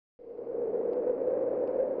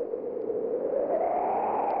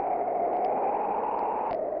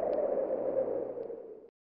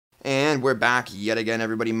And we're back yet again,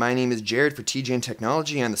 everybody. My name is Jared for TJN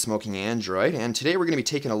Technology and the Smoking Android, and today we're going to be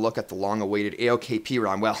taking a look at the long-awaited AOKP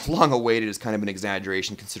Rom. Well, long-awaited is kind of an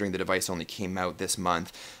exaggeration considering the device only came out this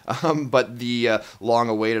month, but the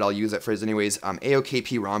long-awaited, I'll use that phrase anyways,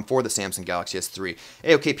 AOKP Rom for the Samsung Galaxy S3.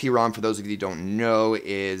 AOKP Rom, for those of you who don't know,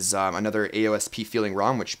 is another AOSP feeling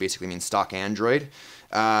ROM, which basically means stock Android.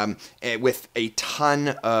 With a ton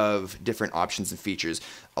of different options and features,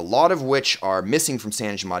 a lot of which are missing from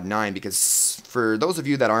CyanogenMod 9, because for those of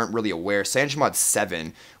you that aren't really aware, CyanogenMod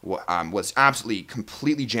 7 was absolutely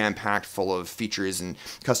completely jam-packed full of features and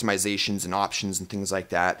customizations and options and things like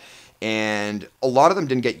that. And a lot of them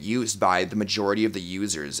didn't get used by the majority of the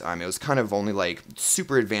users. It was kind of only like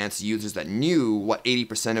super advanced users that knew what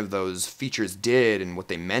 80% of those features did and what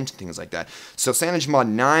they meant and things like that. So CyanogenMod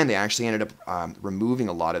 9, they actually ended up removing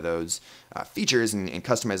a lot of those features and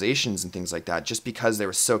customizations and things like that just because they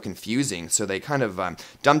were so confusing. So they kind of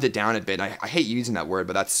dumbed it down a bit. I hate using that word,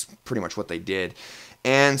 but that's pretty much what they did.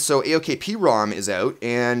 And so AOKP Rom is out,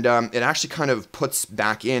 and it actually kind of puts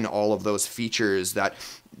back in all of those features that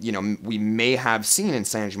we may have seen in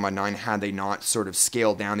CyanogenMod 9 had they not sort of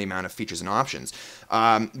scaled down the amount of features and options.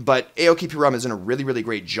 But AOKP Rom has done a really, really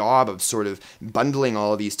great job of sort of bundling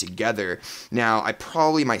all of these together. Now, I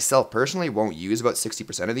probably myself personally won't use about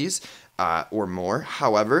 60% of these or more.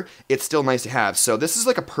 However, it's still nice to have. So this is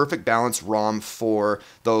like a perfect balanced ROM for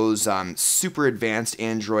those super advanced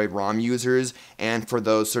Android ROM users and for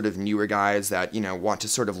those sort of newer guys that, want to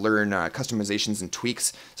sort of learn customizations and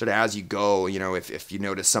tweaks sort of as you go. If you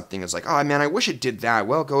notice something is like, oh man, I wish it did that.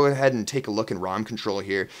 Well, go ahead and take a look in ROM control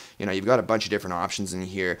here. You've got a bunch of different options in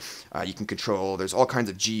here. You can control, there's all kinds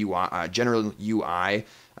of GUI, general UI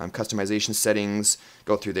customization settings.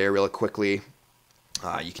 Go through there real quickly.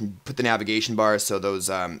 You can put the navigation bar, so those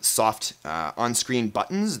soft on-screen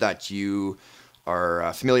buttons that you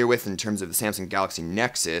are familiar with in terms of the Samsung Galaxy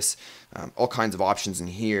Nexus. All kinds of options in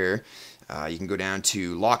here. You can go down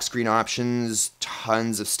to lock screen options,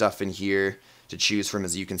 tons of stuff in here to choose from,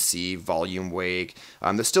 as you can see. Volume wake.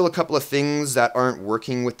 There's still a couple of things that aren't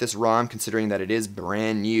working with this ROM, considering that it is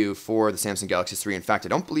brand new for the Samsung Galaxy S3. In fact, I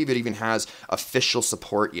don't believe it even has official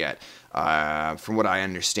support yet. From what I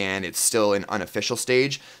understand, it's still in unofficial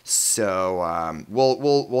stage, so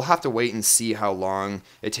we'll have to wait and see how long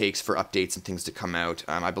it takes for updates and things to come out.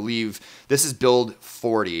 I believe this is build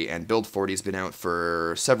 40, and build 40 has been out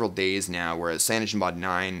for several days now, whereas CyanogenMod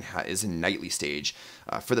 9 is in nightly stage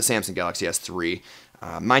for the Samsung Galaxy S3.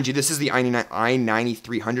 Mind you, this is the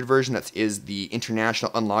I9300 version. That is the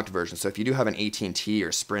international unlocked version. So if you do have an AT&T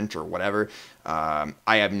or Sprint or whatever, I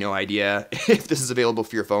have no idea if this is available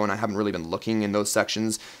for your phone. I haven't really been looking in those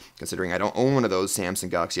sections, considering I don't own one of those Samsung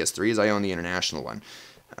Galaxy S3s. I own the international one.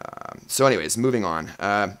 So anyways, moving on.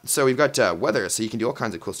 So we've got weather, so you can do all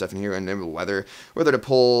kinds of cool stuff in here, and then weather to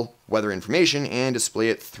pull weather information and display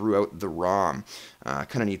it throughout the ROM.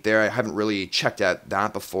 Kind of neat there. I haven't really checked at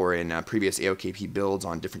that before in previous AOKP builds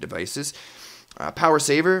on different devices. Power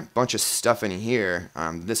saver, bunch of stuff in here.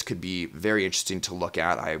 This could be very interesting to look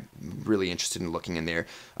at. I'm really interested in looking in there.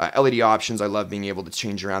 LED options, I love being able to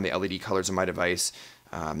change around the LED colors of my device.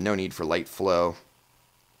 No need for light flow.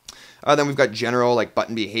 Then we've got general, like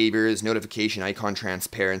button behaviors, notification icon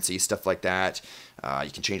transparency, stuff like that. You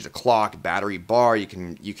can change the clock, battery bar. You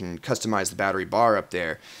can customize the battery bar up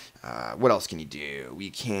there. What else can you do? We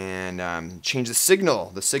can change the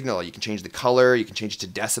signal. You can change the color. You can change it to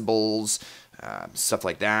decibels, stuff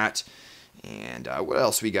like that. And what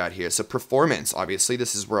else we got here? So performance, obviously,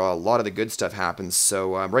 this is where a lot of the good stuff happens.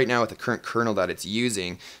 So right now with the current kernel that it's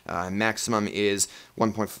using, maximum is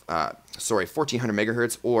 1400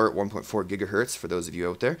 megahertz or 1.4 gigahertz for those of you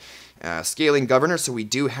out there. Scaling governor, so we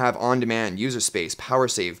do have on-demand, user space, power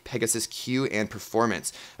save, Pegasus Q, and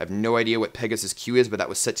performance. I have no idea what Pegasus Q is, but that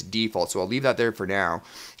was set to default, so I'll leave that there for now.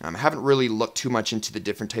 I haven't really looked too much into the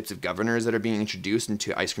different types of governors that are being introduced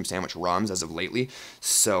into ice cream sandwich ROMs as of lately,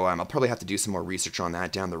 so I'll probably have to do some more research on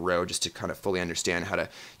that down the road just to kind of fully understand how to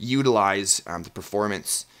utilize the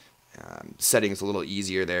performance settings a little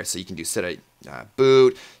easier there. So you can do set at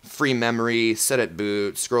boot, free memory, set at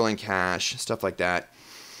boot, scrolling cache, stuff like that.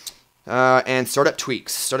 And startup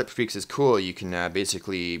tweaks. Startup tweaks is cool. You can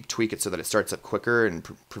basically tweak it so that it starts up quicker and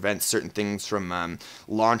prevents certain things from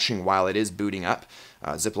launching while it is booting up.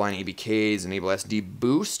 Zipline ABKs enable SD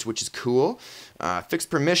boost, which is cool. Fixed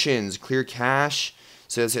permissions, clear cache.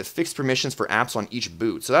 So it says fixed permissions for apps on each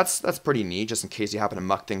boot. So that's pretty neat, just in case you happen to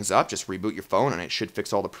muck things up. Just reboot your phone and it should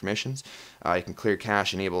fix all the permissions. You can clear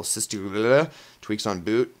cache, enable tweaks on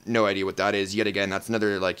boot. No idea what that is. Yet again, that's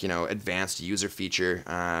another advanced user feature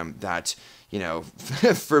that you know,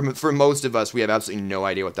 for most of us, we have absolutely no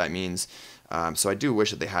idea what that means. So I do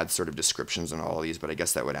wish that they had sort of descriptions on all of these, but I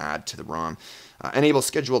guess that would add to the ROM. Enable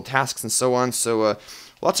scheduled tasks and so on. So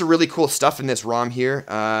lots of really cool stuff in this ROM here.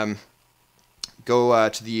 Go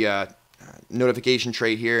to the notification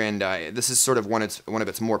tray here, and this is sort of one of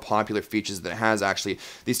its more popular features, that it has actually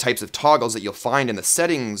these types of toggles that you'll find in the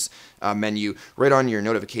settings menu right on your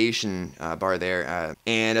notification bar there.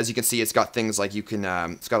 And as you can see, it's got things like you can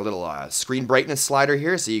it's got a little screen brightness slider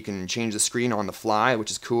here, so you can change the screen on the fly,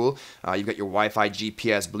 which is cool. You've got your Wi-Fi,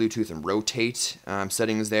 GPS, Bluetooth, and rotate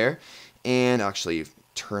settings there, and actually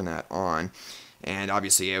turn that on. And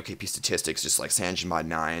obviously AOKP statistics, just like CyanogenMod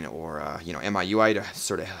 9 or you know, MIUI, to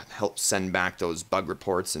sort of help send back those bug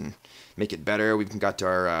reports and make it better. We've got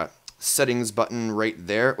our settings button right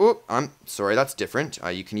there. Oh, I'm sorry, that's different.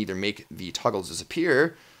 You can either make the toggles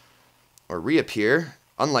disappear or reappear.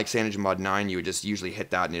 Unlike CyanogenMod 9, you would just usually hit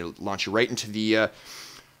that and it'll launch you right into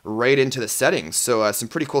the settings. So some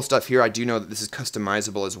pretty cool stuff here. I do know that this is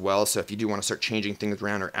customizable as well, so if you do want to start changing things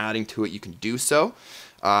around or adding to it, you can do so.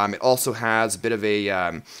 It also has a bit of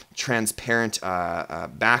a transparent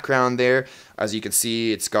background there. As you can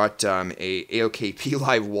see, it's got a AOKP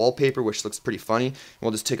live wallpaper, which looks pretty funny.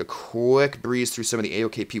 We'll just take a quick breeze through some of the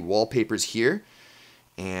AOKP wallpapers here,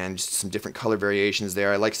 and just some different color variations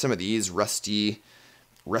there. I like some of these. Rusty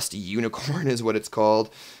Unicorn is what it's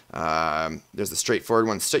called. There's the straightforward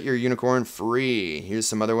one, set your unicorn free. Here's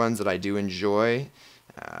some other ones that I do enjoy.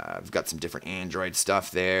 I've got some different Android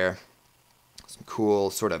stuff there. Some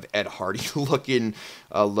cool sort of Ed Hardy looking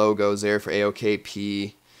logos there for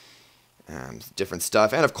AOKP. Different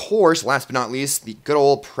stuff. And of course, last but not least, the good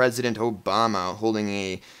old President Obama holding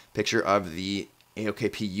a picture of the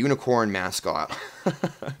AOKP unicorn mascot.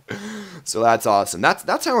 So that's awesome.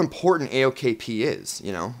 That's how important AOKP is,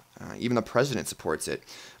 you know. Even the president supports it.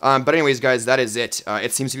 But anyways, guys, that is it.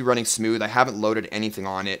 It seems to be running smooth. I haven't loaded anything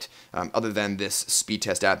on it other than this speed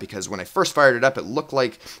test app, because when I first fired it up, it looked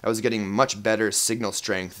like I was getting much better signal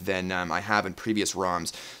strength than I have in previous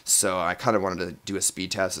ROMs. So I kind of wanted to do a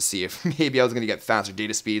speed test to see if maybe I was going to get faster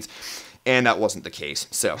data speeds. And that wasn't the case.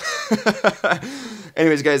 So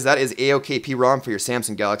anyways, guys, that is AOKP Rom for your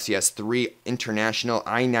Samsung Galaxy S3 International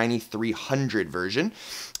I9300 version.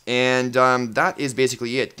 And that is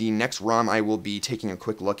basically it. The next ROM I will be taking a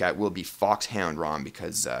quick look at will be Foxhound ROM,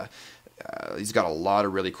 because he's got a lot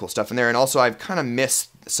of really cool stuff in there. And also, I've kind of missed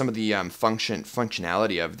some of the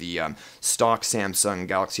functionality of the stock Samsung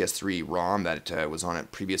Galaxy S3 ROM that was on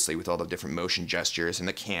it previously, with all the different motion gestures and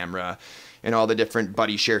the camera and all the different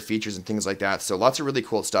buddy share features and things like that. So lots of really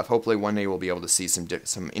cool stuff. Hopefully one day we'll be able to see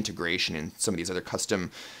some integration in some of these other custom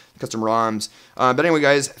ROMs. But anyway,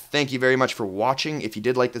 guys, thank you very much for watching. If you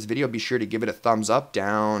did like this video, be sure to give it a thumbs up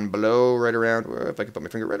down below, right around, if I can put my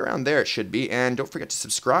finger right around there, it should be. And don't forget to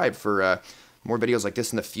subscribe for more videos like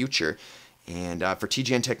this in the future. And for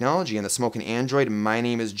TGN Technology and the Smoking Android, my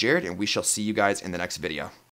name is Jared, and we shall see you guys in the next video.